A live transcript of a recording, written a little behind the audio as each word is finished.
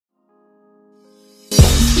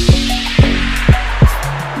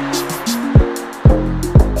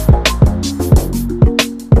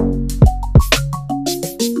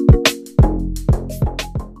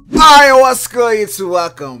Alright, what's good, YouTube?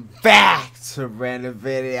 Welcome back to a random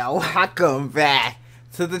video. Welcome back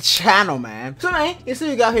to the channel, man. So, man, you see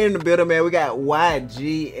we got here in the building, man. We got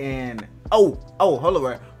YG and hold on,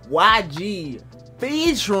 right? YG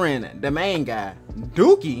featuring the main guy,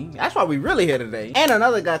 Duki. That's why we really here today. And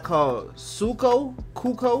another guy called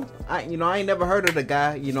Cuco. I ain't never heard of the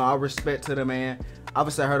guy. You know, all respect to the man.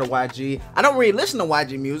 Obviously, I heard of YG. I don't really listen to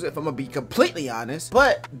YG music, if I'm gonna be completely honest.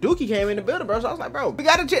 But Duki came in the building, bro. So I was like, bro, we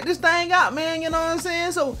gotta check this thing out, man. You know what I'm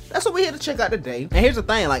saying? So that's what we here to check out today. And here's the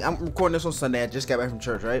thing, like, I'm recording this on Sunday. I just got back from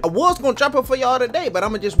church, right? I was gonna drop it for y'all today, but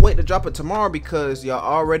I'm gonna just wait to drop it tomorrow because y'all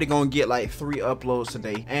already gonna get like 3 uploads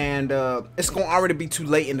today. And it's gonna already be too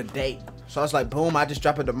late in the day. So I was like, boom, I just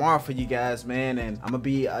drop it tomorrow for you guys, man. And I'm gonna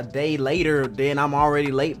be a day later, then I'm already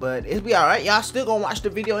late, but it'll be all right. Y'all still gonna watch the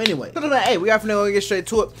video anyway. So like, hey, we are gonna get straight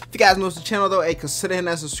to it. If you guys know the channel though, hey, consider hitting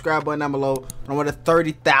that subscribe button down below. I'm over to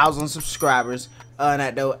 30,000 subscribers. And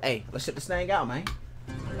that though, hey, let's check this thing out, man.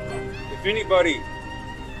 If anybody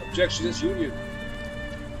objects to this union,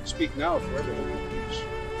 speak now for everyone.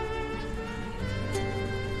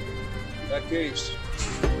 In that case,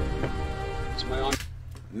 it's my honor.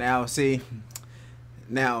 Now, see,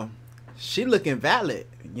 now she looking valid,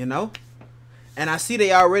 you know, and I see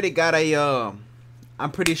they already got a.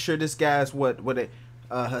 I'm pretty sure this guy's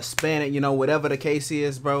Hispanic, you know, whatever the case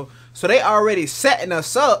is, bro. So they already setting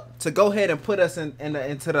us up to go ahead and put us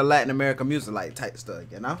into the Latin American music like type stuff,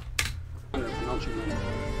 you know.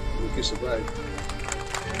 Kiss a bride.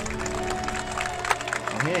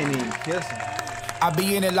 Oh, he ain't even kissing. I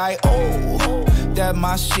be in it like, oh, that's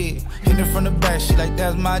my shit. Hit it from the back, shit like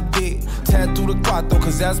that's my dick. Tattoo the cuatro,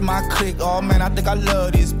 cause that's my clique. Oh man, I think I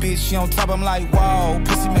love this bitch. She on top, I'm like, wow.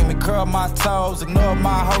 Pussy make me curl my toes. Ignore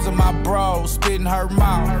my hoes and my bros. Spit in her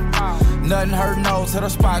mouth. Nothing her nose. Hit her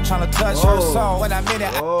spot, trying to touch her soul. When I'm in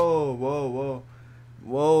it,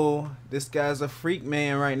 whoa. This guy's a freak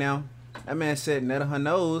man right now. That man said nut her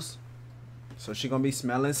nose. So she gonna be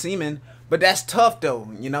smelling semen. But that's tough though.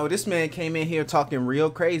 You know, this man came in here talking real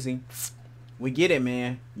crazy. We get it,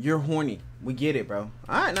 man. You're horny. We get it, bro.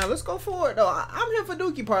 Alright, now let's go forward though. I'm here for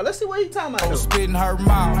Duki part. Let's see what he talking about. Spit in her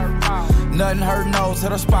mouth. Nothing her nose.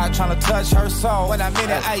 Hit her spot, trying to touch her soul. When I'm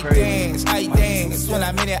in it, I dance. I dance. When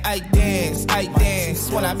I'm in it, I dance. I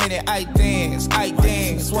dance. When I'm in it, I dance. I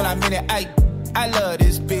dance. When I'm in it, I love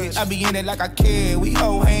this bitch. I be in it like I care. We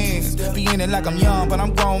hold hands. Be in it like I'm young, but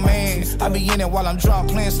I'm grown, man. I be in it while I'm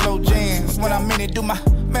drunk, playing slow jams. When I'm in it, do my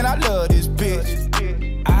man. I love this bitch.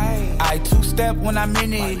 I two-step when I'm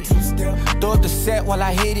in it. Throw up the set while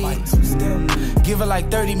I hit it. Give her like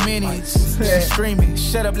 30 minutes. She's screaming,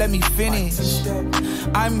 shut up, let me finish.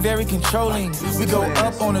 I'm very controlling. We go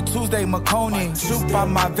up on a Tuesday, Maconin. Chupa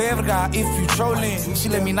my verga if you trolling. She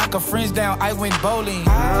let me knock her friends down, I went bowling.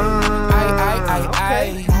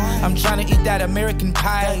 I'm trying to eat that American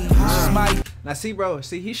pie. She's my... Now see, bro,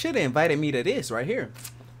 he should have invited me to this right here.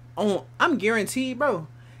 I'm guaranteed, bro.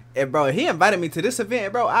 If he invited me to this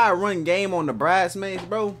event, bro, I run game on the bridesmaids,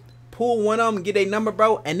 bro. Pull one of them, get their number,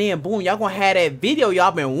 bro, and then boom, y'all gonna have that video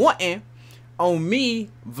y'all been wanting on me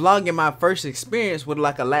vlogging my first experience with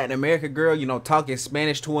like a Latin American girl, you know, talking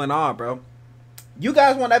Spanish to and all, bro. You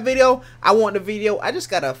guys want that video? I want the video. I just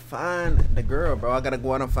gotta find the girl, bro. I gotta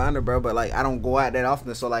go out and find her, bro. But like, I don't go out that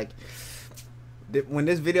often, so like, when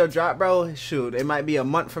this video drop, bro, shoot, it might be a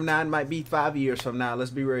month from now, it might be 5 years from now.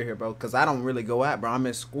 Let's be real here, bro, because I don't really go out, bro. I'm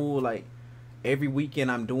in school like every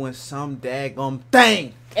weekend. I'm doing some daggum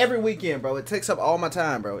thing every weekend, bro. It takes up all my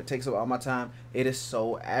time, bro. It takes up all my time. It is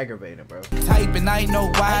so aggravating, bro. Type and I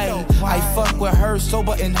know why. I fuck with her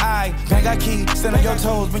sober and high. Bang, I keep stand on your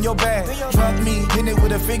toes when you're bad. Drunk me, hit it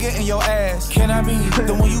with a finger in your ass. Can I be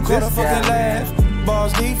the one you call a fucking laugh?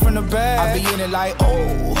 Balls deep from the back. I be in it like,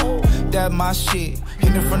 oh, that's my shit.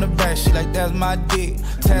 Hit it from the back, shit like that's my dick.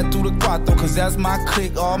 Tattoo the cuatro, cause that's my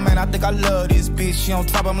clique. Oh man, I think I love this bitch. She on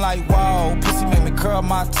top, I'm like, wow. Pussy make me curl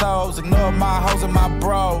my toes. Ignore my hoes and my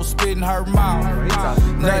bros. Spit in her mouth.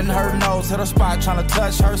 Nothing her nose. Hit her spot, trying to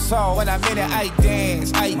touch her soul. When I'm in it, I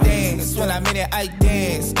dance. I dance. When I'm in it, I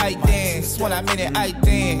dance. I dance. When I'm in it, I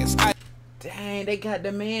dance. Dang, they got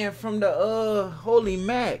the man from the Holy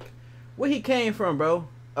Mac. Where he came from, bro?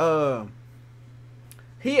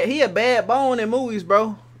 He a bad bone in movies,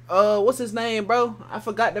 bro. What's his name, bro? I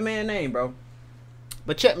forgot the man's name, bro.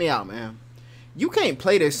 But check me out, man. You can't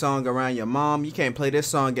play this song around your mom. You can't play this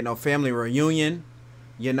song at no family reunion.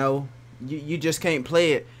 You know, you just can't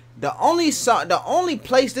play it. The only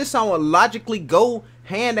place this song would logically go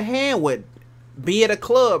hand to hand with be at a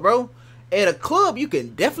club, bro. At a club, you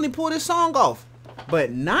can definitely pull this song off,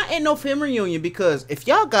 but not at no family reunion, because if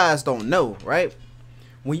y'all guys don't know, right?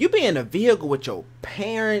 when you be in a vehicle with your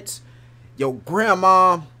parents, your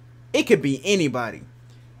grandma, it could be anybody.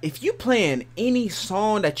 If you playing any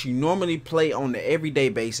song that you normally play on the everyday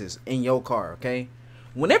basis in your car, okay?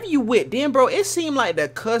 Whenever you with them, bro, it seem like the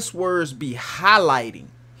cuss words be highlighting.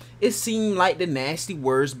 It seem like the nasty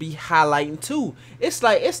words be highlighting too. It's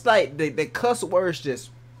like the cuss words just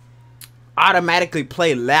automatically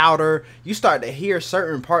play louder. You start to hear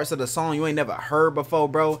certain parts of the song you ain't never heard before,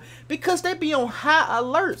 bro, because they be on high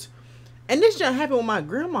alert. And this just happened with my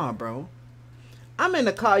grandma, bro. I'm in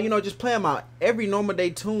the car, you know, just playing my every normal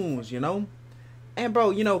day tunes, you know. And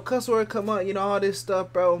bro, you know, cuss word come up, you know, all this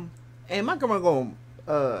stuff, bro. And my grandma going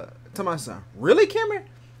tell my son, really, Cameron?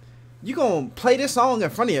 You gonna play this song in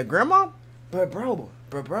front of your grandma? But bro,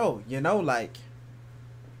 you know, like,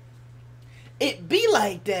 it be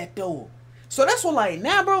like that though. So that's what, like,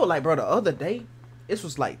 now, bro, like, bro, the other day, this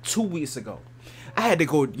was like 2 weeks ago, I had to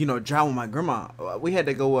go, you know, drive with my grandma. We had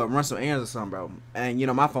to go run some errands or something, bro. And, you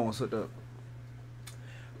know, my phone was hooked up.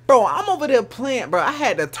 Bro, I'm over there playing, bro. I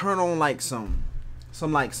had to turn on like some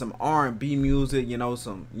R&B music, you know,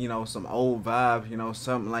 some old vibes, you know,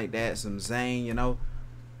 something like that, some Zayn, you know.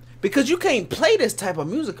 Because you can't play this type of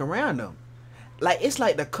music around them. Like, it's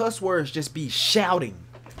like the cuss words just be shouting.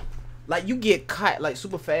 Like, you get caught like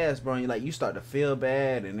super fast, bro, and you start to feel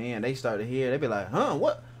bad, and then they start to hear, they be like, huh,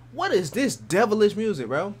 what is this devilish music,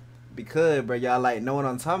 bro? Because, bro, y'all like know what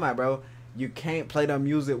I'm talking about, bro. You can't play the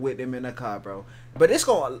music with them in the car, bro. But it's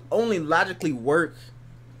gonna only logically work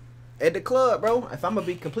at the club, bro, if I'm gonna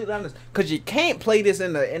be completely honest. Cause you can't play this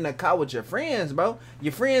in the car with your friends, bro.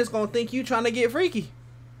 Your friends gonna think you trying to get freaky.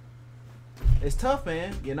 It's tough,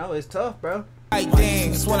 man. You know, it's tough, bro. I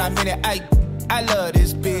dance when I'm in it. I love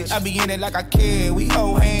this bitch. I be in it like I care. We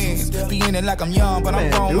hold hands. Be in it like I'm young, but I'm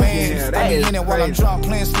grown man. I be in it while I'm drunk,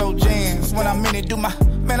 playing slow jams. When I'm in it,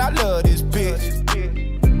 man, I love this bitch.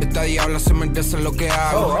 Esta diabla se me dicen lo que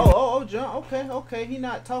hago. Oh, John. Okay. He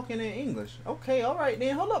not talking in English. Okay, all right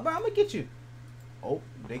then. Hold up, bro. I'm gonna get you. Oh,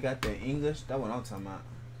 they got the English. That what I'm talking about.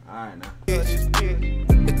 All right now.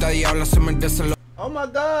 Esta diabla se me dicen lo. Oh my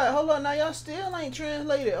God. Hold up now. Y'all still ain't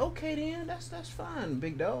translated. Okay then. That's fine,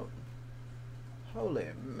 big dog. Holy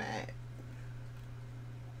man.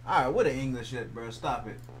 All right, what the English shit, bro? Stop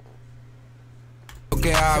it.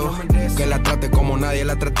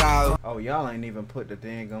 Oh, y'all ain't even put the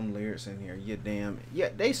daggum lyrics in here. You damn. Yeah,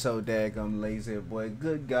 they so daggum lazy, boy.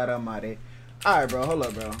 Good God Almighty. All right, bro. Hold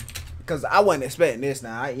up, bro. Because I wasn't expecting this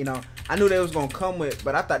now. I knew they was going to come with,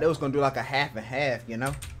 but I thought they was going to do like a half and half, you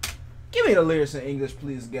know? Give me the lyrics in English,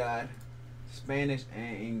 please, God. Spanish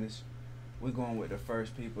and English. We're going with the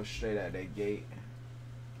first people straight out that gate.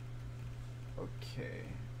 Okay.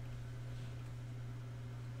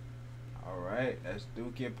 Alright, that's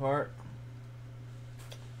Duki part.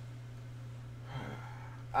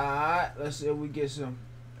 Alright, let's see if we get some.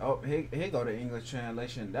 Oh, here go the English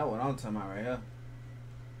translation. That what I'm talking about right here.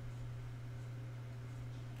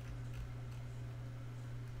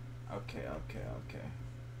 Okay.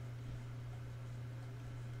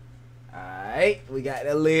 Alright, we got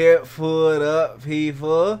the lyric pulled up,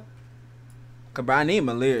 people. Cause bro, I need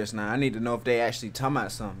my lyrics now. I need to know if they actually talking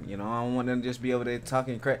about something. You know, I don't want them to just be over there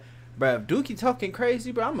talking crazy. Bro, if Duki talking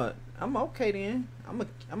crazy, bro, I'm okay then.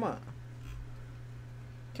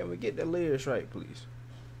 Can we get the lyrics right, please?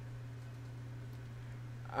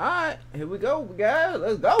 Alright, here we go, guys.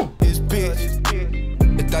 Let's go.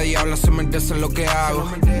 Esta diabla se me dice lo que hago.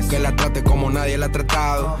 Que la trate como nadie la ha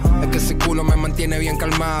tratado. Es que ese culo me mantiene bien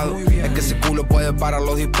calmado. Es que ese culo puede parar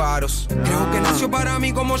los disparos. Creo que nació para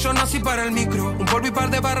mí como yo nací para el micro. Un polvo y par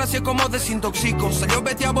de barras y es como desintoxico. Salió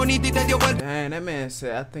bestia bonita y te dio vuelta. Dang, that man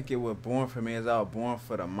said, I think it was born for me as I was born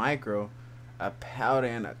for the micro. A powder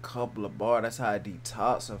and a couple of bars. That's how I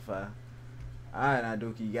detoxify. Alright, now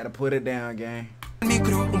Duki, you gotta put it down, gang.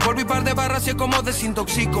 Micro, un polvo y par de barras y es como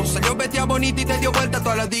desintoxico. Salió bestia bonita y te dio vuelta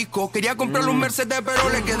toda la disco. Quería comprarle un Mercedes pero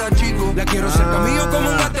le queda chico. La quiero cerca mío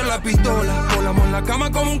como un gato en la pistola. Volamos en la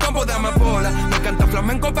cama como un campo de amapola. Me canta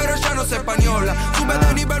flamenco pero ella no es española. Sube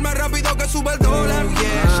de nivel más rápido que sube el dólar.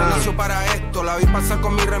 Yeah, ella nació para esto. La vi pasar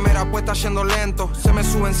con mi remera puesta yendo lento. Se me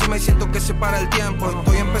sube encima y siento que se para el tiempo.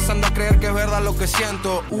 Estoy empezando a creer que es verdad lo que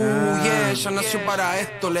siento. Yeah, ella nació para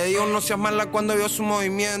esto. Le digo no seas mala cuando vio su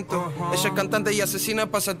movimiento. Ella es cantante y asesina de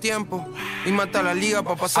pasatiempo y mata la liga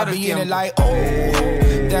para pasar el tiempo. Like,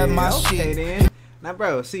 now,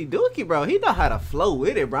 bro, see Duki, bro, he know how to flow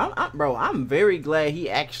with it, bro. I'm very glad he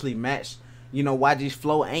actually matched. You know, YG's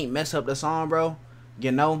flow ain't mess up the song, bro.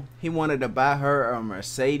 You know, he wanted to buy her a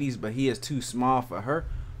Mercedes, but he is too small for her.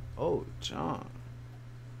 Oh, John.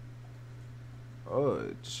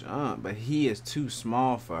 But he is too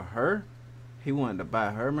small for her. He wanted to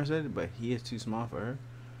buy her Mercedes, but he is too small for her.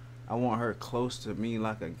 I want her close to me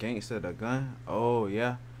like a gangster with a gun. Oh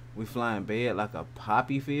yeah, we fly in bed like a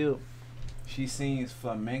poppy field. She sings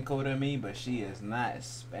flamenco to me, but she is not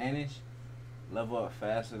Spanish. Level up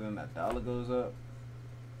faster than the dollar goes up.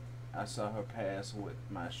 I saw her pass with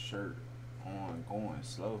my shirt on going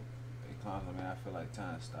slow. It compliment. I feel like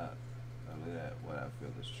time stopped. I look at what I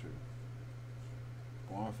feel is true.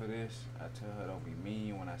 Born for this, I tell her don't be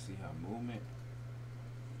mean when I see her movement.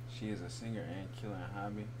 She is a singer and killing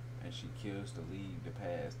hobby, and she kills to leave the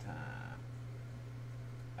past time.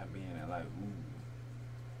 I be in it like,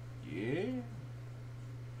 ooh, yeah.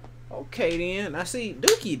 Okay then. I see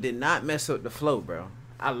Duki did not mess up the flow, bro.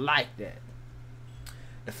 I like that.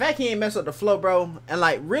 The fact he ain't mess up the flow, bro, and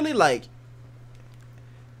like really like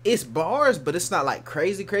it's bars, but it's not like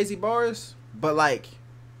crazy bars. But like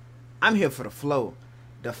I'm here for the flow.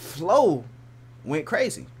 The flow went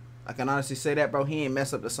crazy. I can honestly say that, bro. He ain't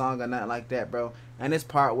mess up the song or nothing like that, bro. And this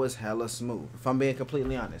part was hella smooth, if I'm being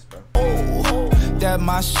completely honest, bro. Oh, that's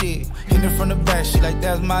my shit. Hit it from the back, shit like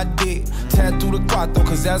that's my dick. Tattoo the cuatro,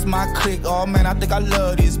 cause that's my click. Oh man, I think I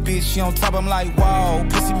love this bitch. She on top, I'm like, wow.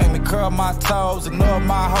 Pussy make me curl my toes. Ignore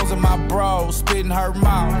my hoes and my bros. Spit in her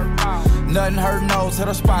mouth. Nothing her nose. Hit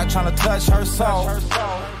her spot, tryna touch her soul.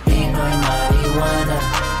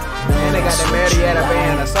 And they got the Marietta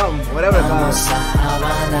band or something, whatever it's called.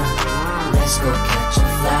 Let's go catch a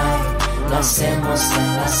flight. Lo hacemos en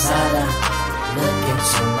la sala. Look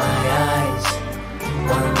into my eyes.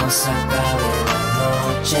 Cuando se acabe la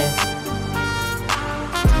noche.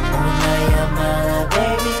 Una llamada,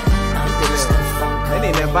 baby. I'm just a phone call. They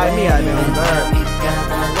need to invite me out there,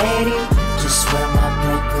 lady. Just where my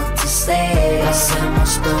broker to stay.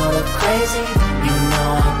 Hacemos todo crazy. You know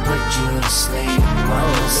I'll put you to sleep.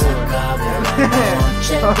 Cuando se acabe la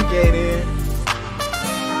noche. Okay then.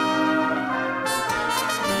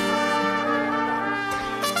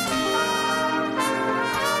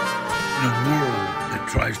 In a world that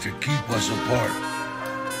tries to keep us apart,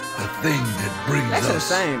 the thing that brings us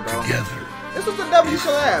insane, bro. together. This was a W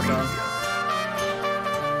collab, bro.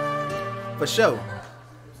 For sure.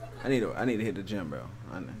 I need to hit the gym, bro.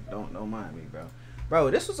 Don't mind me, bro.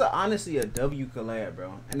 Bro, this was honestly a W collab,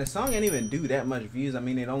 bro. And the song ain't even do that much views. I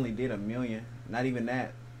mean, it only did 1 million. Not even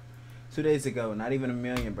that. 2 days ago, not even 1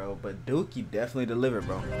 million, bro. But Duki definitely delivered,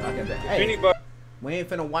 bro. Hey, we ain't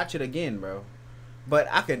finna watch it again, bro. But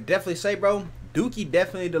I could definitely say, bro, Duki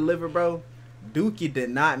definitely delivered, bro. Duki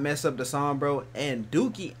did not mess up the song, bro. And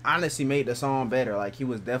Duki honestly made the song better. Like, he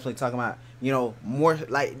was definitely talking about, you know, more,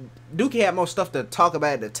 like, Duki had more stuff to talk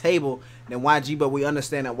about at the table than YG, but we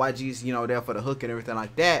understand that YG's, you know, there for the hook and everything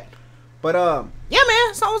like that. But, yeah,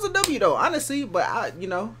 man, song was a W, though, honestly. But, you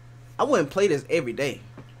know, I wouldn't play this every day.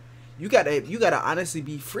 You gotta honestly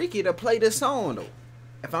be freaky to play this song, though.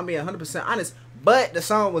 If I'm being 100% honest. But the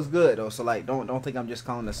song was good, though. So, like, don't think I'm just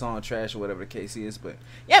calling the song trash or whatever the case is. But,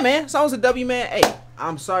 yeah, man. Song was a W, man. Hey,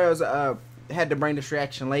 I'm sorry I was had to bring this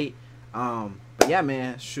reaction late. But, yeah,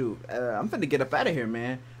 man. Shoot. I'm finna get up out of here,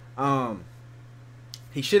 man.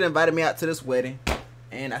 He should have invited me out to this wedding.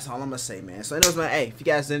 And that's all I'm gonna say, man. So, anyways, man. Hey, if you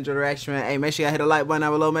guys enjoyed the reaction, man. Hey, make sure you hit the like button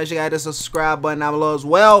down below. Make sure you hit the subscribe button down below as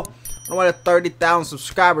well. I want 30,000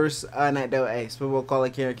 subscribers. That though. Hey, so we'll call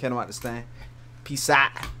it here and get them out the stand. Peace out.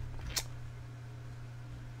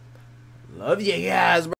 Love you guys, bro.